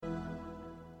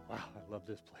love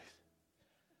this place.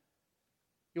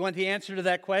 You want the answer to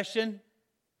that question?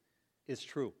 It's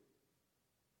true.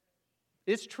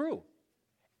 It's true.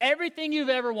 Everything you've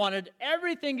ever wanted,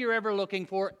 everything you're ever looking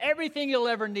for, everything you'll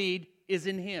ever need is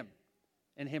in Him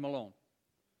and Him alone.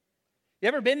 You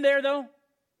ever been there, though?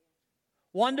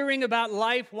 Wondering about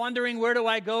life, wondering where do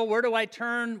I go, where do I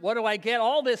turn, what do I get?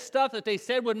 All this stuff that they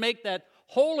said would make that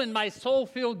hole in my soul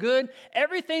feel good.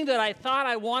 Everything that I thought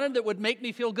I wanted that would make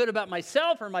me feel good about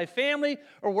myself or my family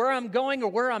or where I'm going or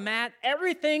where I'm at,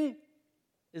 everything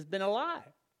has been a lie.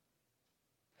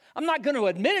 I'm not going to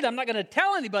admit it. I'm not going to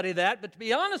tell anybody that. But to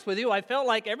be honest with you, I felt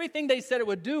like everything they said it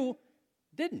would do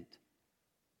didn't.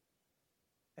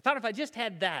 I thought if I just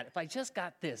had that, if I just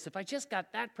got this, if I just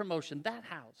got that promotion, that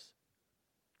house,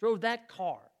 drove that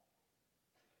car.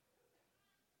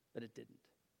 But it didn't.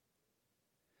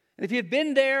 And if you've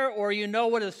been there or you know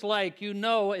what it's like, you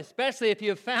know, especially if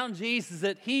you've found Jesus,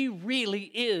 that He really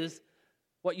is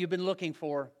what you've been looking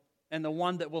for and the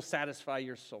one that will satisfy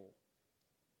your soul.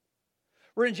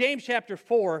 We're in James chapter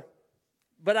 4,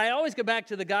 but I always go back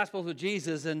to the Gospels of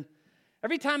Jesus, and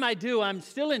every time I do, I'm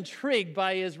still intrigued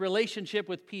by His relationship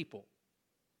with people.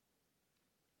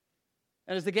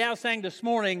 And as the gal sang this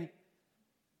morning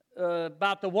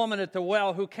about the woman at the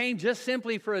well who came just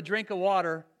simply for a drink of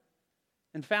water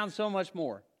and found so much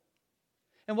more.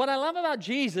 And what I love about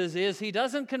Jesus is He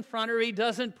doesn't confront her, He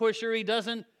doesn't push her, He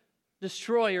doesn't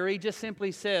destroy her. He just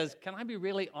simply says, can I be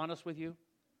really honest with you?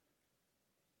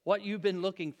 What you've been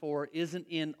looking for isn't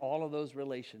in all of those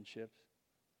relationships.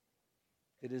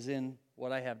 It is in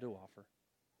what I have to offer.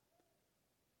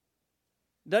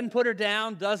 Doesn't put her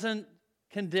down, doesn't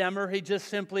condemn her. He just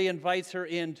simply invites her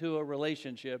into a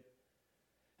relationship.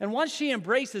 And once she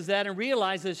embraces that and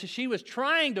realizes she was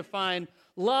trying to find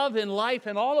love in life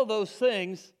and all of those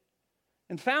things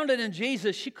and found it in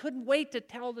Jesus, she couldn't wait to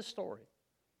tell the story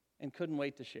and couldn't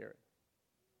wait to share it,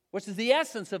 which is the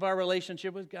essence of our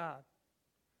relationship with God.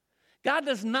 God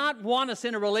does not want us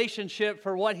in a relationship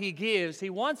for what He gives. He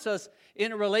wants us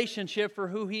in a relationship for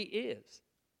who He is,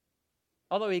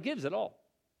 although He gives it all.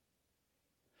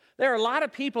 There are a lot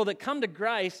of people that come to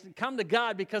Christ and come to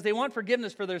God because they want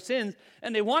forgiveness for their sins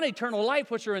and they want eternal life,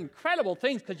 which are incredible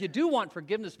things because you do want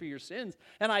forgiveness for your sins.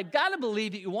 And I've got to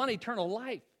believe that you want eternal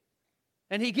life.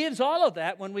 And He gives all of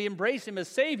that when we embrace Him as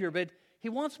Savior, but He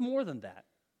wants more than that.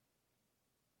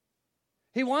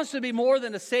 He wants to be more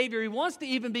than a Savior. He wants to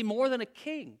even be more than a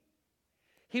king.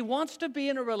 He wants to be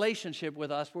in a relationship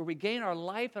with us where we gain our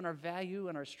life and our value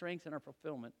and our strength and our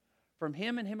fulfillment from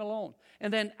Him and Him alone.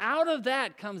 And then out of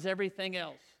that comes everything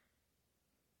else.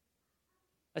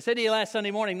 I said to you last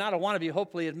Sunday morning, not a one of you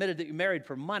hopefully admitted that you married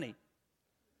for money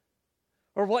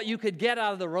or what you could get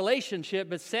out of the relationship,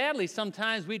 but sadly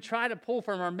sometimes we try to pull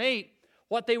from our mate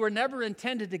what they were never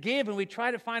intended to give, and we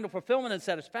try to find a fulfillment and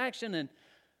satisfaction and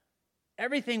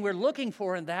everything we're looking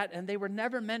for in that, and they were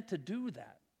never meant to do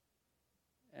that.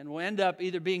 And we'll end up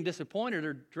either being disappointed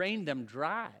or drain them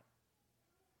dry.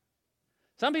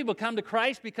 Some people come to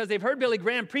Christ because they've heard Billy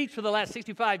Graham preach for the last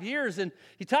 65 years, and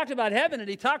he talked about heaven and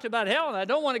he talked about hell, and I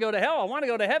don't want to go to hell, I want to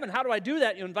go to heaven. How do I do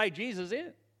that? You invite Jesus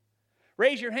in.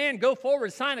 Raise your hand, go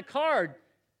forward, sign a card.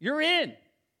 You're in.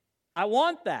 I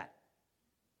want that.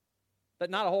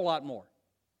 But not a whole lot more.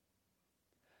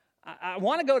 I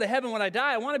want to go to heaven when I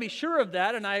die. I want to be sure of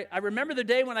that. And I remember the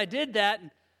day when I did that.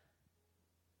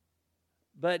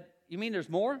 But you mean there's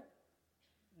more?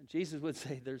 And Jesus would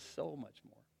say there's so much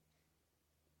more.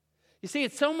 You see,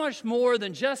 it's so much more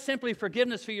than just simply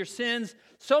forgiveness for your sins,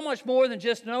 so much more than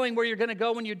just knowing where you're going to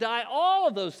go when you die. All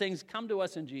of those things come to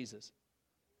us in Jesus.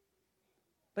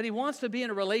 But He wants to be in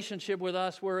a relationship with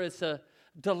us where it's a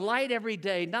delight every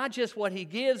day, not just what He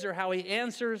gives or how He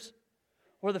answers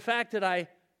or the fact that I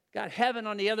got heaven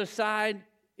on the other side.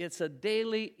 It's a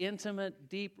daily, intimate,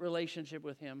 deep relationship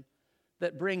with Him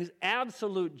that brings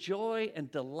absolute joy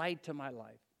and delight to my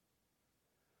life.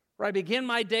 Where I begin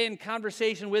my day in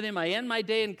conversation with Him, I end my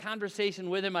day in conversation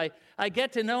with Him, I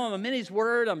get to know Him, I'm in His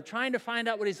Word, I'm trying to find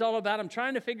out what He's all about, I'm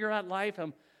trying to figure out life,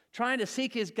 I'm trying to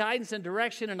seek His guidance and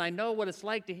direction, and I know what it's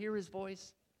like to hear His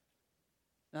voice.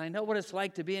 And I know what it's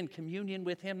like to be in communion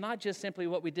with Him, not just simply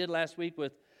what we did last week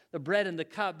with the bread and the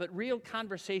cup, but real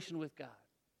conversation with God.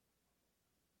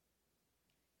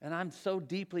 And I'm so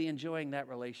deeply enjoying that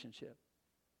relationship.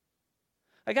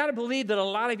 I got to believe that a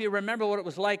lot of you remember what it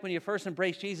was like when you first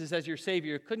embraced Jesus as your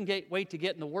Savior. Couldn't wait to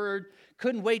get in the Word.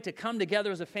 Couldn't wait to come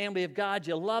together as a family of God.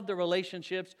 You loved the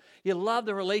relationships. You loved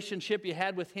the relationship you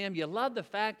had with Him. You loved the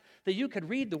fact that you could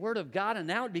read the Word of God and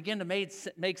now it began to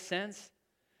make sense.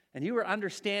 And you were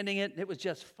understanding it, and it was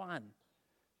just fun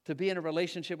to be in a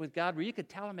relationship with God where you could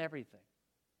tell Him everything.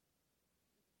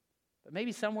 But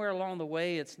maybe somewhere along the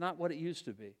way, it's not what it used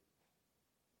to be.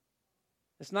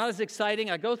 It's not as exciting.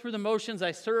 I go through the motions.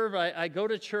 I serve. I go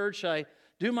to church. I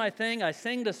do my thing. I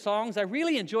sing the songs. I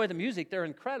really enjoy the music. They're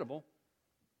incredible.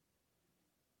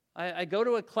 I go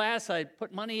to a class. I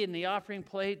put money in the offering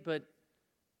plate, but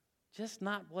just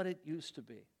not what it used to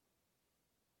be.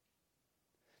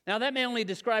 Now, that may only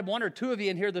describe one or two of you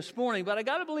in here this morning, but I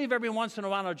got to believe every once in a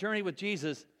while on a journey with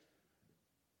Jesus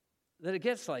that it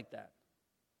gets like that.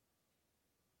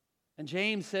 And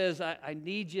James says, I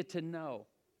need you to know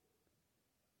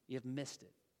you've missed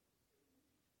it.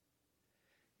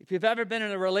 If you've ever been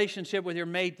in a relationship with your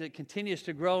mate that continues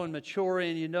to grow and mature,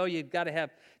 and you know you've got to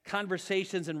have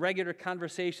conversations and regular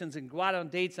conversations and go out on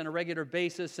dates on a regular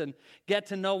basis and get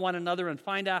to know one another and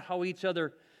find out how each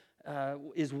other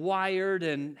is wired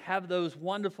and have those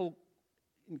wonderful,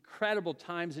 incredible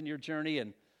times in your journey.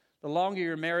 And the longer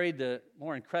you're married, the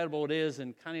more incredible it is.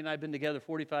 And Connie and I have been together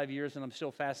 45 years, and I'm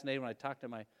still fascinated when I talk to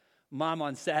my mom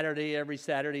on Saturday, every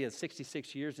Saturday at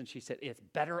 66 years, and she said, it's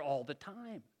better all the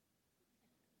time.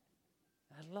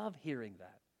 I love hearing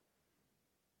that.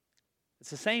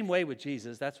 It's the same way with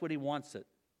Jesus. That's what he wants it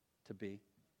to be.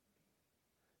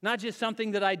 Not just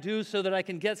something that I do so that I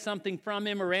can get something from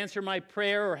him or answer my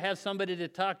prayer or have somebody to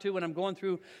talk to when I'm going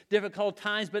through difficult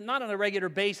times, but not on a regular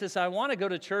basis. I want to go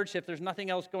to church if there's nothing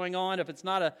else going on. If it's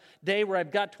not a day where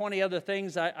I've got 20 other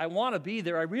things, I want to be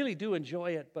there. I really do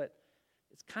enjoy it, but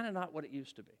it's kind of not what it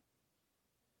used to be.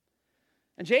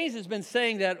 And James has been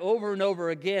saying that over and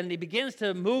over again, and he begins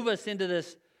to move us into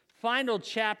this final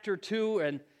chapter 2,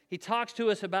 and he talks to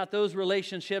us about those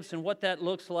relationships and what that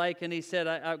looks like, and he said,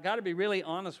 I've got to be really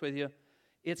honest with you.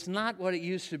 It's not what it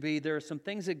used to be. There are some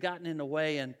things that have gotten in the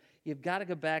way, and you've got to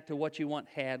go back to what you once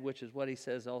had, which is what he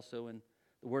says also in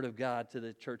the Word of God to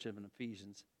the church of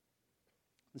Ephesians.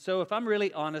 And so if I'm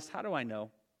really honest, how do I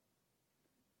know?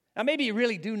 Now, maybe you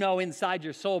really do know inside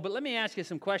your soul, but let me ask you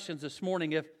some questions this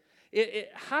morning.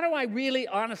 How do I really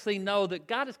honestly know that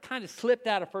God has kind of slipped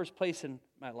out of first place in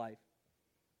my life?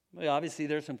 Well, obviously,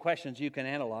 there's some questions you can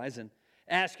analyze and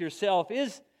ask yourself,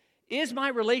 is my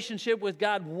relationship with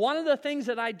God one of the things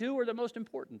that I do or the most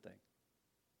important thing?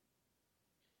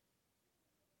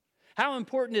 How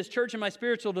important is church in my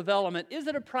spiritual development? Is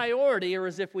it a priority, or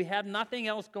is if we have nothing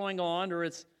else going on, or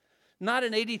it's not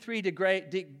an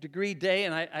 83-degree day,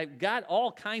 and I've got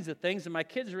all kinds of things, and my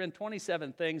kids are in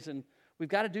 27 things, and we've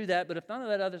got to do that, but if none of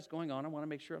that other is going on, I want to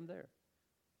make sure I'm there.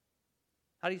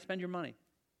 How do you spend your money?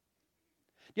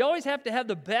 Do you always have to have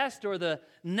the best or the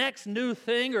next new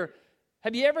thing, or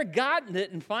have you ever gotten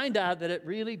it and find out that it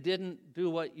really didn't do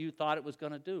what you thought it was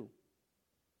going to do?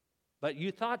 But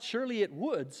you thought surely it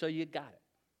would, so you got it.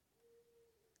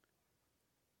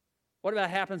 What about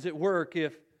happens at work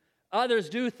if others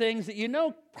do things that you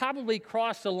know probably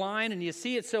cross the line and you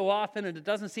see it so often and it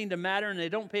doesn't seem to matter and they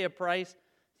don't pay a price?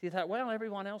 So you thought, well,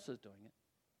 everyone else is doing it.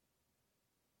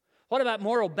 What about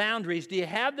moral boundaries? Do you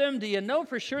have them? Do you know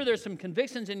for sure there's some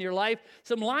convictions in your life,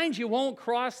 some lines you won't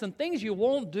cross, some things you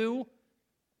won't do,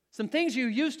 some things you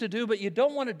used to do but you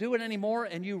don't want to do it anymore,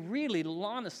 and you really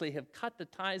honestly have cut the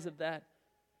ties of that,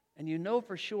 and you know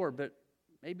for sure, but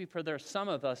maybe for there are some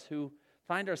of us who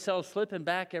find ourselves slipping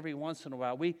back every once in a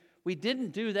while. We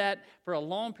didn't do that for a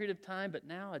long period of time, but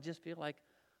now I just feel like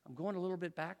I'm going a little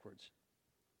bit backwards.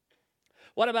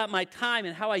 What about my time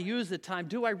and how I use the time?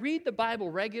 Do I read the Bible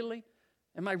regularly?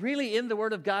 Am I really in the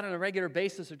Word of God on a regular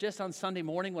basis, or just on Sunday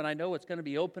morning when I know it's going to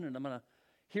be open and I'm going to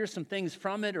hear some things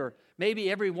from it? Or maybe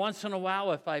every once in a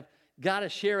while if I've got to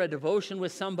share a devotion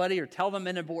with somebody or tell them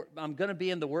I'm going to be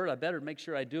in the Word, I better make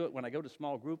sure I do it when I go to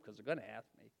small group because they're going to ask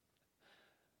me.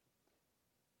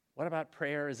 What about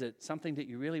prayer? Is it something that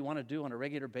you really want to do on a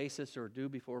regular basis or do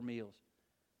before meals?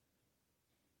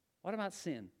 What about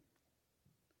sin?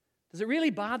 Does it really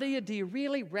bother you? Do you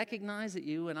really recognize that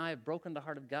you and I have broken the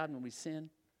heart of God when we sin?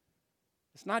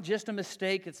 It's not just a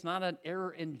mistake. It's not an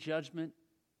error in judgment.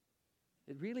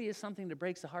 It really is something that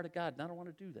breaks the heart of God, and I don't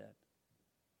want to do that.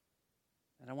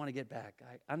 And I want to get back.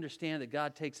 I understand that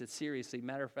God takes it seriously.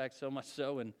 Matter of fact, so much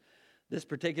so in this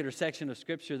particular section of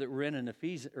Scripture that we're in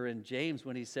Ephesians or in James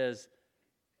when he says,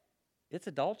 it's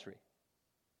adultery.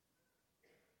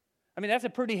 I mean, that's a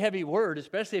pretty heavy word,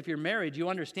 especially if you're married. You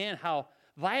understand how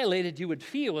violated you would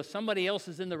feel if somebody else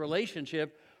is in the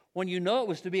relationship when you know it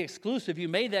was to be exclusive. You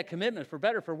made that commitment for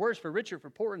better, for worse, for richer, for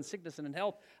poor, in sickness and in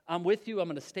health. I'm with you. I'm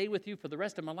going to stay with you for the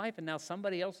rest of my life, and now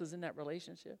somebody else is in that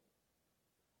relationship.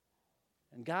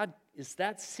 And God is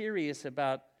that serious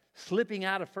about slipping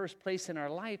out of first place in our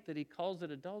life that he calls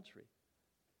it adultery.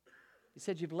 He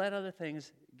said, you've let other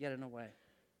things get in the way.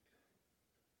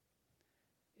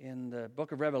 In the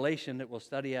book of Revelation that we'll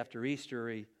study after Easter,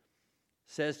 he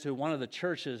says to one of the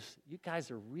churches, you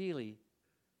guys are really,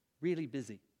 really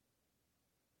busy.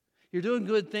 You're doing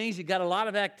good things. You've got a lot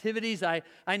of activities. I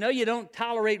know you don't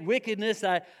tolerate wickedness.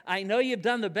 I know you've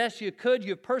done the best you could.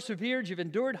 You've persevered. You've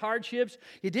endured hardships.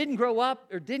 You didn't grow up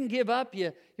or didn't give up.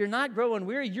 You're not growing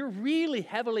weary. You're really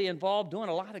heavily involved doing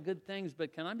a lot of good things.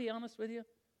 But can I be honest with you?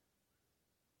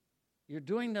 You're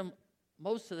doing them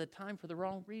most of the time for the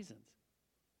wrong reasons.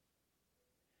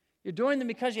 You're doing them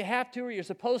because you have to or you're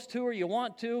supposed to or you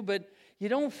want to, but you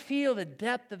don't feel the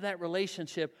depth of that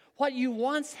relationship. What you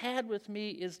once had with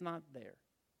me is not there.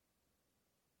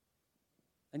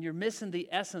 And you're missing the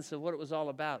essence of what it was all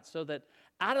about, so that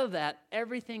out of that,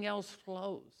 everything else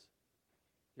flows.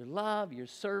 Your love, your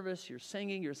service, your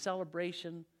singing, your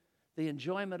celebration, the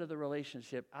enjoyment of the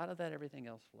relationship, out of that, everything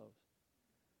else flows.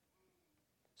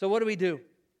 So what do?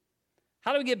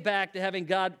 How do we get back to having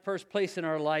God first place in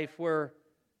our life, where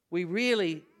we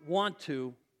really want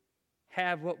to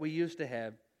have what we used to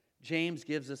have? James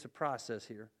gives us a process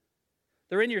here.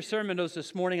 They're in your sermon notes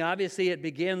this morning. Obviously, it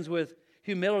begins with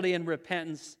humility and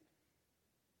repentance.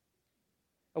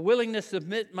 A willingness to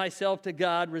submit myself to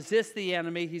God, resist the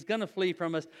enemy. He's going to flee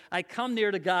from us. I come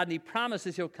near to God, and He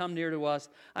promises He'll come near to us.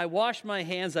 I wash my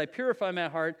hands. I purify my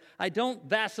heart. I don't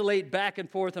vacillate back and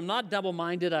forth. I'm not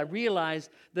double-minded. I realize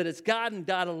that it's God and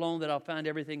God alone that I'll find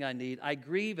everything I need. I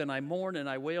grieve and I mourn and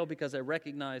I wail because I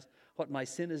recognize what my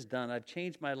sin has done. I've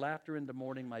changed my laughter into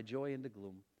mourning, my joy into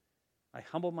gloom. I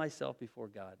humble myself before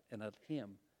God, and let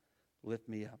Him lift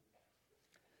me up.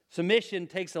 Submission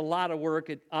takes a lot of work.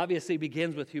 It obviously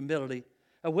begins with humility,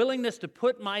 a willingness to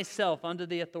put myself under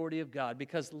the authority of God,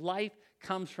 because life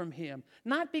comes from Him.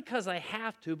 Not because I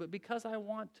have to, but because I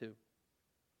want to.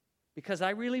 Because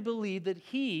I really believe that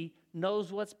He knows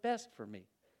what's best for me.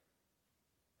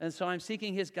 And so I'm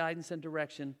seeking His guidance and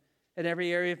direction in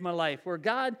every area of my life. Where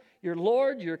God, you're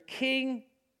Lord, you're King,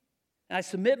 and I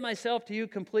submit myself to You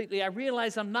completely. I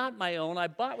realize I'm not my own. I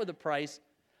bought with a price.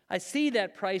 I see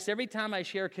that price every time I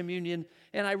share communion,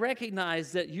 and I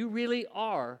recognize that You really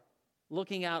are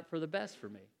looking out for the best for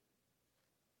me.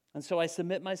 And so I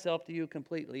submit myself to You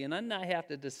completely. And then I have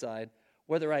to decide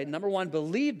whether I, number one,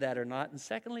 believe that or not, and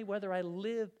secondly, whether I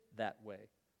live that way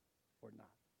or not.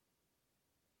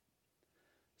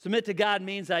 Submit to God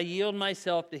means I yield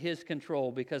myself to His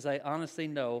control, because I honestly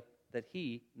know that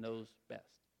He knows best.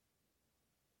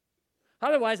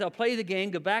 Otherwise, I'll play the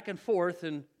game, go back and forth,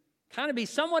 and kind of be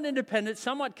somewhat independent,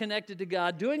 somewhat connected to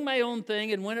God, doing my own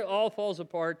thing, and when it all falls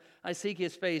apart, I seek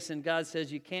His face, and God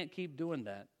says, you can't keep doing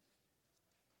that.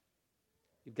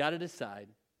 You've got to decide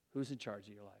who's in charge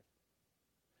of your life.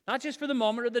 Not just for the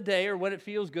moment or the day or when it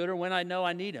feels good or when I know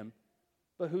I need Him,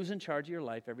 but who's in charge of your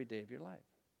life every day of your life.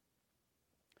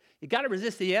 You've got to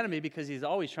resist the enemy, because he's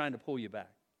always trying to pull you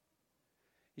back.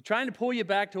 He's trying to pull you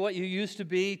back to what you used to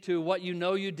be, to what you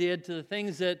know you did, to the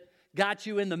things that got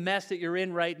you in the mess that you're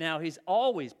in right now. He's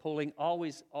always pulling,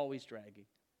 always dragging.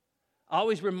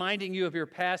 Always reminding you of your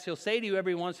past. He'll say to you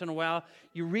every once in a while,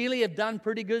 you really have done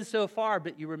pretty good so far,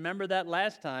 but you remember that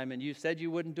last time and you said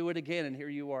you wouldn't do it again, and here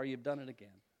you are, you've done it again.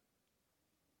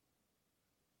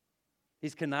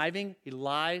 He's conniving, he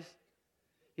lies.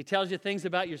 He tells you things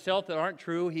about yourself that aren't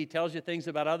true. He tells you things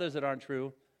about others that aren't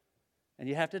true. And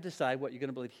you have to decide what you're going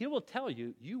to believe. He will tell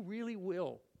you, you really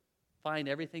will find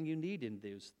everything you need in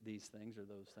these things or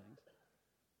those things.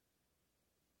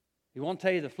 He won't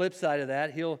tell you the flip side of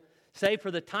that. He'll say for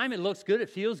the time it looks good, it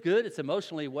feels good, it's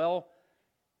emotionally well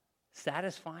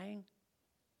satisfying.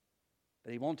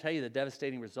 But he won't tell you the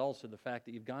devastating results of the fact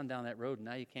that you've gone down that road and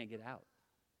now you can't get out.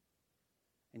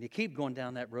 And you keep going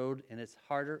down that road, and it's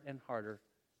harder and harder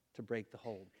to break the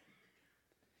hold.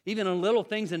 Even in little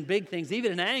things and big things,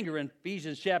 even in anger, in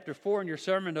Ephesians chapter 4 in your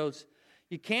sermon notes,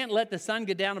 you can't let the sun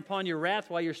get down upon your wrath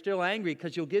while you're still angry,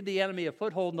 because you'll give the enemy a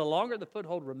foothold. And the longer the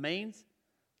foothold remains,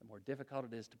 the more difficult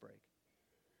it is to break.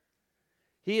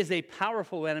 He is a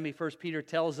powerful enemy, 1 Peter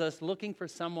tells us, looking for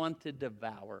someone to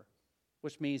devour,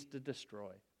 which means to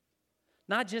destroy.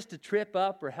 Not just to trip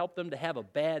up or help them to have a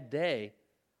bad day,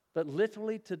 but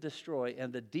literally to destroy.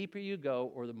 And the deeper you go,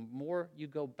 or the more you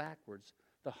go backwards,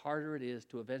 the harder it is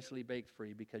to eventually break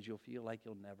free, because you'll feel like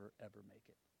you'll never, ever make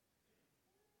it.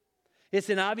 It's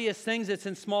in obvious things, it's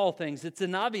in small things. It's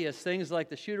in obvious things like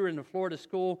the shooter in the Florida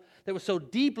school that was so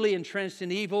deeply entrenched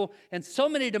in evil and so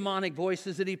many demonic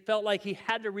voices that he felt like he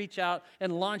had to reach out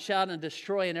and launch out and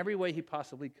destroy in every way he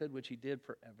possibly could, which he did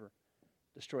forever,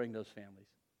 destroying those families.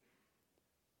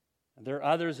 And there are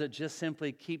others that just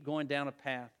simply keep going down a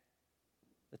path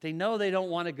that they know they don't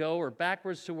want to go, or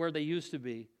backwards to where they used to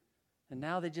be. And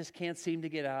now they just can't seem to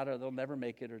get out, or they'll never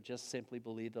make it, or just simply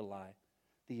believe the lie.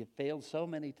 You've failed so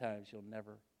many times, you'll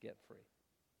never get free.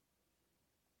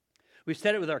 We've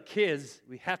said it with our kids.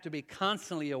 We have to be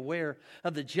constantly aware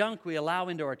of the junk we allow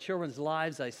into our children's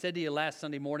lives. I said to you last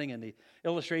Sunday morning in the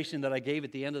illustration that I gave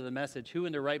at the end of the message, who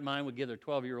in their right mind would give their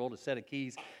 12-year-old a set of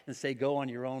keys and say, go on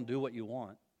your own, do what you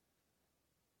want?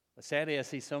 But sadly, I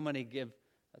see so many give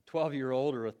a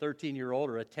 12-year-old or a 13-year-old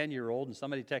or a 10-year-old, and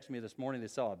somebody texted me this morning, they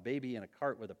saw a baby in a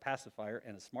cart with a pacifier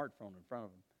and a smartphone in front of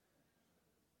them.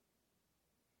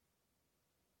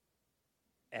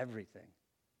 Everything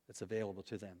that's available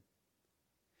to them.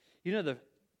 You know, the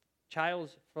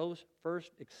child's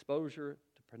first exposure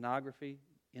to pornography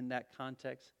in that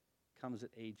context comes at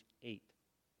age 8.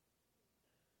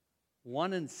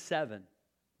 1 in 7,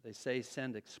 they say,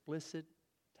 send explicit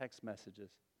text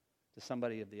messages to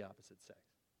somebody of the opposite sex.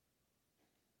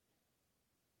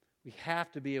 We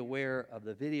have to be aware of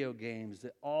the video games,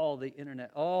 all the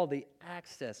internet, all the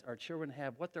access our children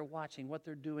have, what they're watching, what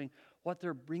they're doing, what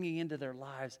they're bringing into their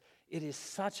lives. It is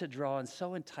such a draw and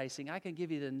so enticing. I can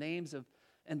give you the names of,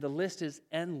 and the list is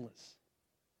endless,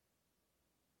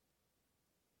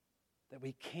 that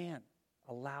we can't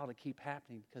allow to keep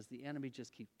happening because the enemy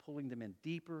just keeps pulling them in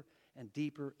deeper and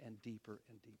deeper and deeper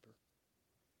and deeper.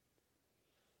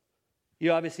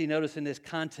 You obviously notice in this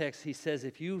context, he says,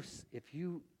 if you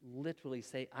literally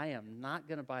say, I am not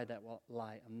going to buy that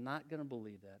lie, I'm not going to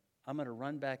believe that, I'm going to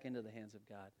run back into the hands of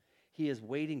God. He is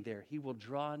waiting there. He will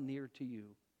draw near to you,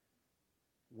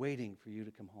 waiting for you to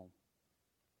come home.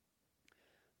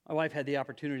 My wife had the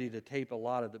opportunity to tape a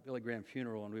lot of the Billy Graham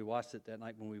funeral, and we watched it that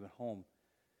night when we went home.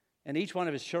 And each one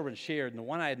of his children shared, and the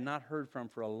one I had not heard from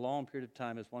for a long period of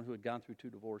time is one who had gone through 2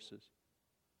 divorces.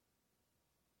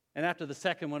 And after the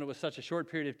second one, it was such a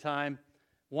short period of time,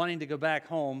 wanting to go back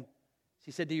home, she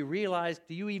said, do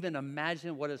you even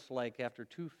imagine what it's like after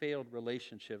 2 failed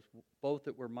relationships, both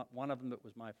that were one of them that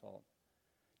was my fault,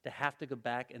 to have to go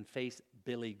back and face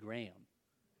Billy Graham?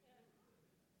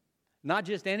 Not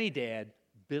just any dad,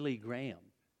 Billy Graham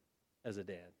as a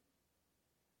dad.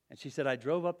 And she said, I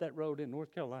drove up that road in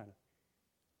North Carolina,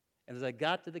 and as I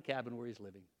got to the cabin where he's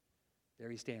living, there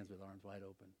he stands with arms wide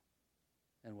open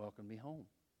and welcomed me home.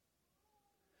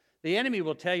 The enemy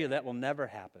will tell you that will never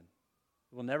happen.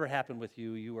 It will never happen with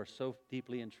you. You are so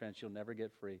deeply entrenched, you'll never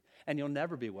get free. And you'll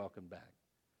never be welcomed back.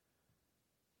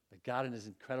 But God in his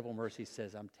incredible mercy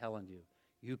says, I'm telling you,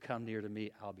 you come near to me,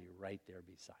 I'll be right there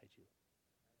beside you.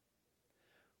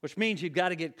 Which means you've got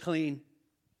to get clean.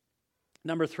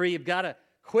 Number 3, you've got to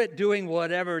quit doing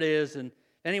whatever it is. And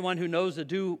anyone who knows to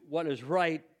do what is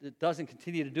right, that doesn't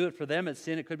continue to do it, for them it's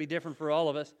sin. It could be different for all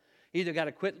of us. Either got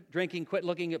to quit drinking, quit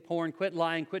looking at porn, quit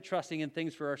lying, quit trusting in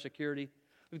things for our security.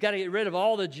 We've got to get rid of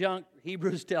all the junk,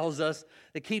 Hebrews tells us,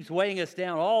 that keeps weighing us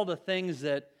down, all the things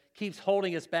that keeps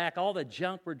holding us back, all the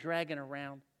junk we're dragging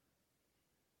around.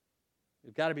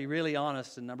 We've got to be really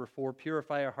honest. And number 4,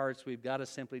 purify our hearts. We've got to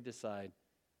simply decide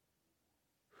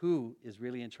who is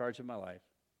really in charge of my life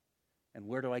and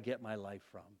where do I get my life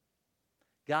from?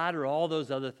 God or all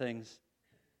those other things?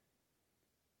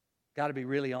 Got to be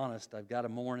really honest. I've got to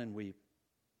mourn and weep.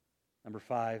 Number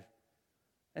 5,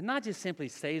 and not just simply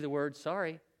say the word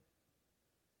sorry.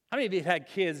 How many of you have had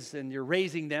kids and you're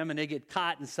raising them and they get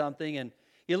caught in something and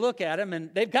you look at them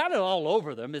and they've got it all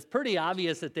over them. It's pretty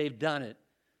obvious that they've done it.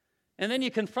 And then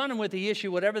you confront them with the issue,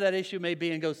 whatever that issue may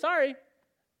be, and go, sorry.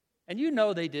 And you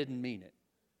know they didn't mean it.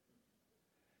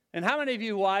 And how many of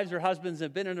you wives or husbands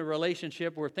have been in a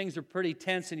relationship where things are pretty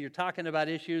tense and you're talking about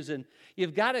issues and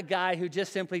you've got a guy who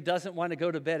just simply doesn't want to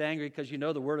go to bed angry because you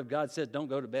know the Word of God says don't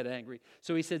go to bed angry.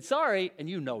 So he said sorry, and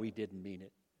you know he didn't mean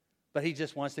it. But he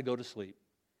just wants to go to sleep.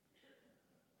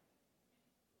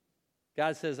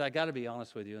 God says, I got to be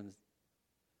honest with you. And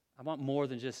I want more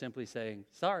than just simply saying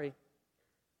sorry.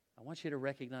 I want you to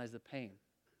recognize the pain.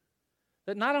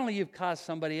 That not only you've caused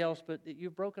somebody else, but that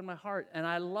you've broken my heart. And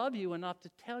I love you enough to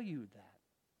tell you that.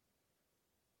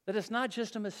 That it's not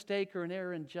just a mistake or an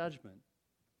error in judgment.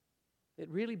 It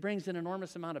really brings an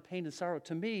enormous amount of pain and sorrow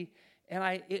to me,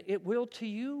 and it will to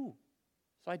you.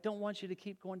 So I don't want you to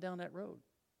keep going down that road.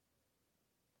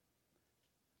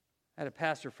 I had a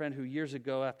pastor friend who years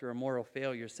ago, after a moral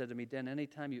failure, said to me, Dan,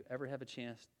 anytime you ever have a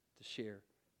chance to share,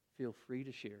 feel free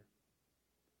to share.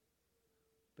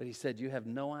 But he said, you have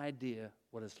no idea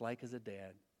what it's like as a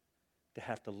dad to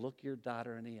have to look your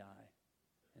daughter in the eye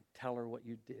and tell her what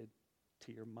you did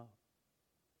to your mom.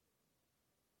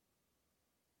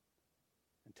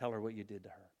 And tell her what you did to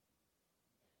her.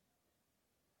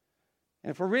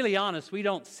 And if we're really honest, we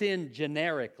don't sin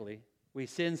generically. We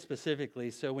sin specifically.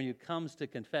 So when it comes to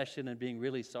confession and being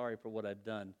really sorry for what I've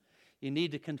done, you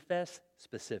need to confess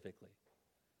specifically.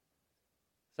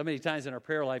 So many times in our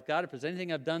prayer life, God, if there's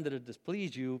anything I've done that has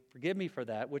displeased you, forgive me for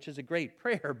that, which is a great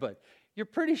prayer, but you're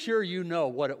pretty sure you know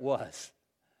what it was.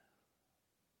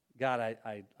 God,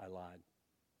 I lied.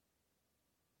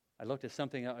 I looked at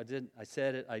something I didn't, I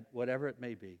said it, whatever it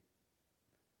may be.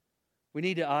 We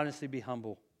need to honestly be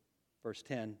humble. Verse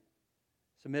 10,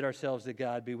 submit ourselves to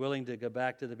God, be willing to go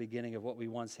back to the beginning of what we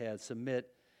once had, submit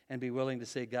and be willing to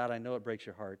say, God, I know it breaks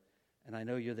your heart, and I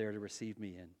know you're there to receive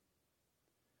me in.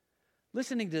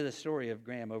 Listening to the story of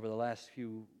Graham over the last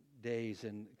few days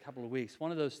and a couple of weeks, one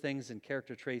of those things in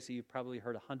character traits that you've probably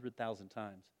heard 100,000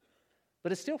 times.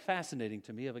 But it's still fascinating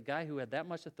to me of a guy who had that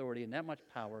much authority and that much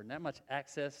power and that much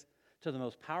access to the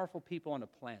most powerful people on the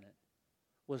planet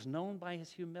was known by his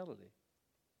humility.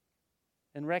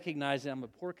 And recognizing I'm a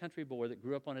poor country boy that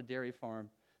grew up on a dairy farm,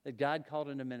 that God called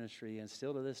into ministry, and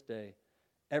still to this day,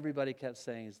 everybody kept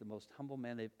saying he's the most humble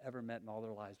man they've ever met in all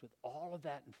their lives, with all of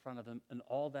that in front of them and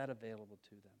all that available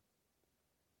to them.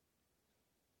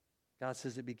 God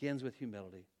says it begins with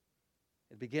humility.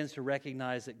 It begins to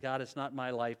recognize that, God, it's not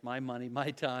my life, my money,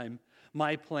 my time,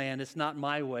 my plan. It's not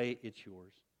my way, it's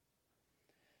yours.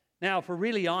 Now, if we're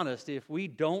really honest, if we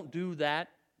don't do that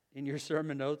in your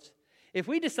sermon notes, if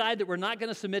we decide that we're not going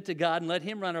to submit to God and let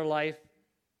Him run our life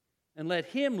and let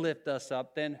Him lift us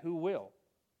up, then who will?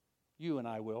 You and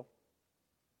I will.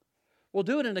 We'll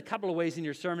do it in a couple of ways in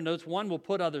your sermon notes. One, we'll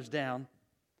put others down.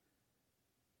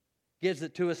 Gives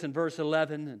it to us in verse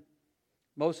 11. And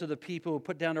most of the people who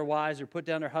put down their wives or put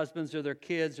down their husbands or their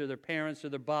kids or their parents or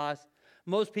their boss,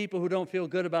 most people who don't feel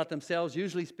good about themselves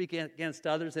usually speak against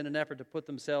others in an effort to put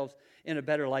themselves in a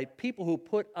better light. People who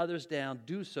put others down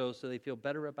do so they feel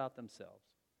better about themselves.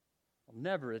 I'll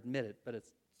never admit it, but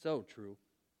it's so true.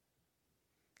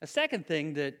 A second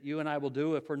thing that you and I will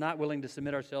do if we're not willing to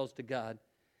submit ourselves to God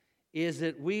is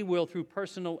that we will, through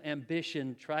personal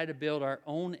ambition, try to build our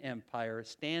own empire,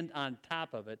 stand on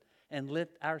top of it, and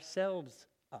lift ourselves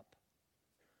up.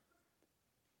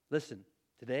 Listen,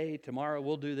 today, tomorrow,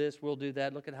 we'll do this, we'll do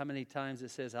that. Look at how many times it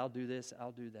says, I'll do this,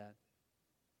 I'll do that.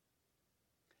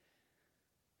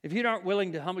 If you aren't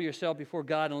willing to humble yourself before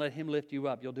God and let Him lift you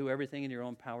up, you'll do everything in your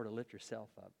own power to lift yourself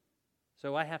up.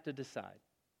 So I have to decide.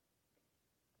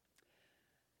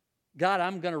 God,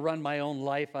 I'm going to run my own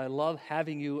life. I love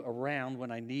having you around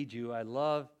when I need you. I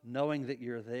love knowing that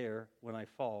you're there when I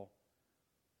fall.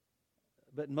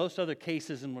 But in most other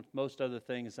cases and with most other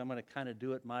things, I'm going to kind of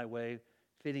do it my way,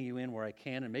 fitting you in where I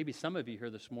can. And maybe some of you here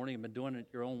this morning have been doing it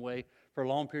your own way for a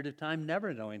long period of time,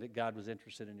 never knowing that God was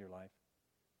interested in your life.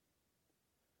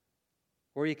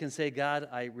 Or you can say, God,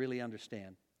 I really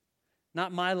understand.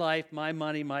 Not my life, my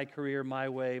money, my career, my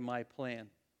way, my plan.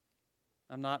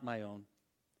 I'm not my own.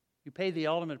 You paid the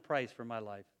ultimate price for my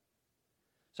life.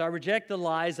 So I reject the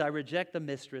lies. I reject the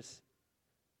mistress.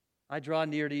 I draw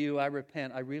near to you. I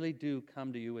repent. I really do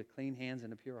come to you with clean hands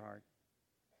and a pure heart.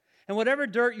 And whatever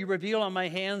dirt you reveal on my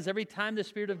hands, every time the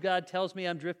Spirit of God tells me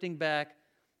I'm drifting back,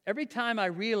 every time I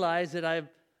realize that I've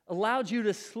allowed you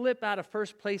to slip out of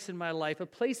first place in my life, a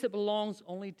place that belongs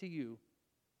only to you,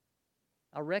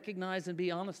 I'll recognize and be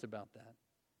honest about that.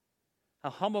 I'll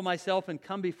humble myself and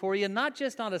come before you, not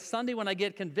just on a Sunday when I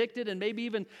get convicted and maybe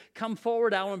even come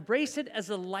forward. I'll embrace it as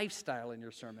a lifestyle in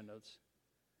your sermon notes.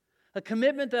 A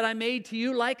commitment that I made to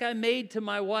you like I made to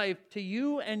my wife, to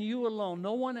you and you alone,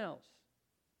 no one else.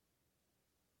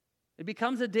 It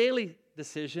becomes a daily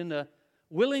decision, a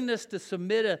willingness to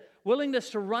submit, a willingness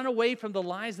to run away from the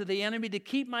lies of the enemy, to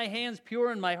keep my hands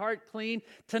pure and my heart clean,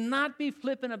 to not be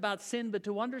flippant about sin, but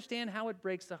to understand how it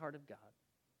breaks the heart of God.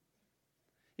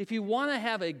 If you want to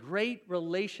have a great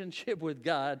relationship with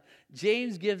God,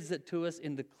 James gives it to us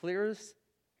in the clearest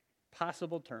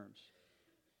possible terms.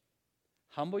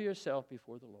 Humble yourself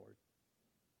before the Lord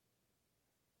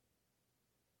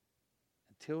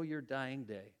until your dying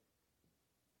day,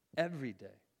 every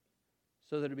day,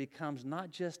 so that it becomes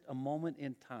not just a moment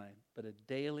in time, but a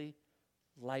daily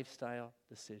lifestyle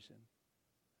decision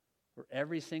where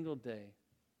every single day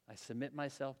I submit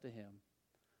myself to Him.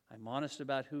 I'm honest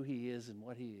about who He is and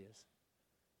what He is.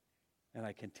 And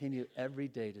I continue every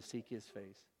day to seek His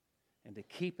face and to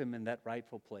keep Him in that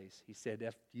rightful place. He said,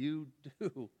 if you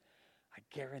do, I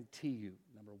guarantee you,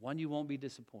 number one, you won't be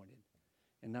disappointed.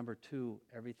 And number two,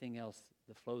 everything else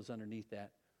that flows underneath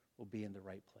that will be in the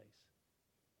right place.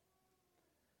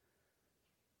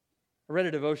 I read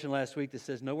a devotion last week that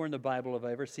says, nowhere in the Bible have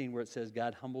I ever seen where it says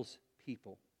God humbles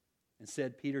people.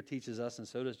 Instead, Peter teaches us, and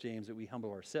so does James, that we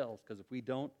humble ourselves, because if we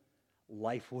don't,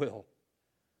 life will.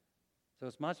 So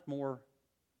it's much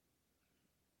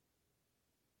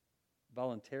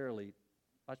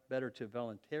better to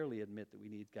voluntarily admit that we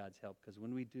need God's help, because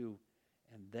when we do,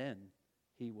 and then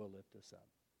He will lift us up.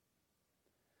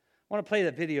 I want to play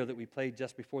that video that we played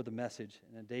just before the message.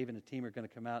 And then Dave and the team are going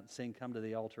to come out and sing Come to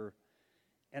the Altar.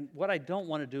 And what I don't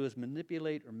want to do is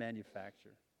manipulate or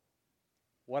manufacture.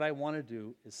 What I want to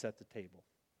do is set the table.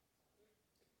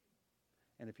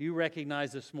 And if you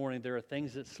recognize this morning there are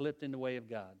things that slipped in the way of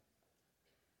God,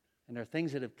 and there are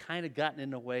things that have kind of gotten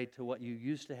in the way to what you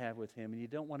used to have with Him, and you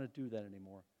don't want to do that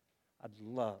anymore, I'd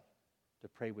love to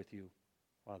pray with you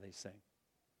while they sing.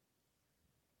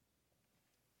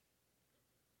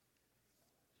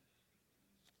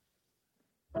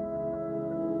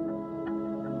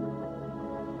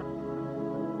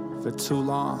 For too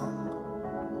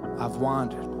long, I've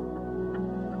wandered.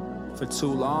 For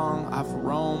too long, I've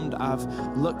roamed. I've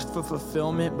looked for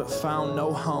fulfillment but found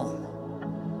no home.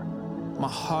 My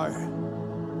heart,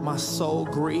 my soul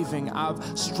grieving.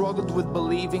 I've struggled with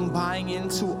believing, buying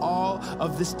into all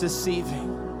of this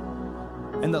deceiving.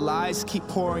 And the lies keep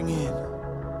pouring in.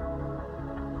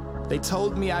 They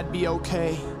told me I'd be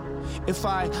okay if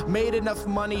I made enough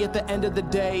money at the end of the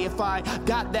day, if I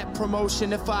got that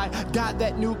promotion, if I got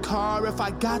that new car, if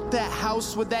I got that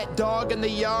house with that dog in the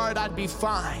yard, I'd be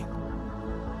fine.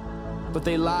 But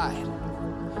they lied,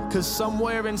 'cause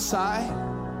somewhere inside,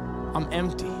 I'm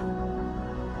empty.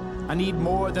 I need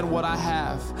more than what I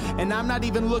have, and I'm not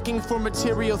even looking for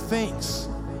material things.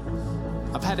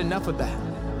 I've had enough of that.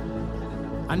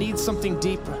 I need something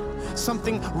deeper,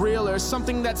 something realer,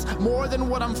 something that's more than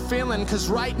what I'm feeling, 'cause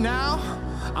right now,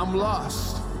 I'm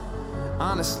lost,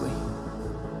 honestly.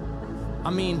 I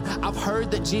mean, I've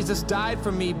heard that Jesus died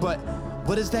for me, but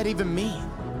what does that even mean?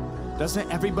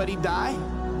 Doesn't everybody die?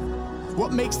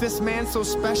 What makes this man so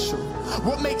special?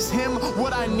 What makes him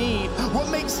what I need? What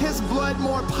makes his blood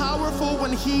more powerful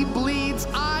when he bleeds?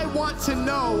 I want to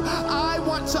know, I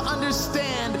want to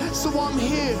understand, so I'm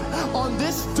here on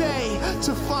this day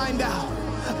to find out.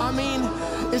 I mean,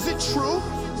 is it true?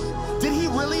 Did he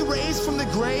really raise from the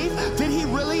grave? Did he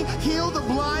really heal the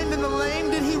blind and the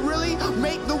lame? Did he really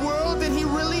make the world? Did he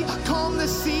really calm the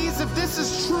seas? If this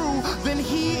is true, then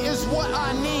he is what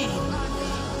I need.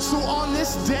 So on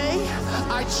this day,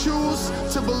 I choose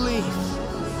to believe.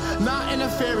 Not in a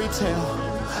fairy tale,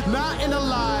 not in a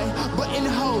lie, but in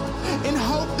hope. In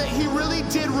hope that he really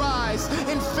did rise.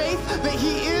 In faith that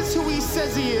he is who he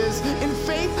says he is. In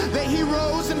faith that he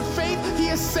rose. In faith he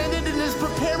ascended and is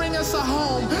preparing us a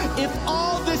home. If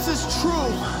all this is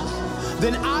true,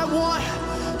 then I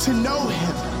want to know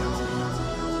him.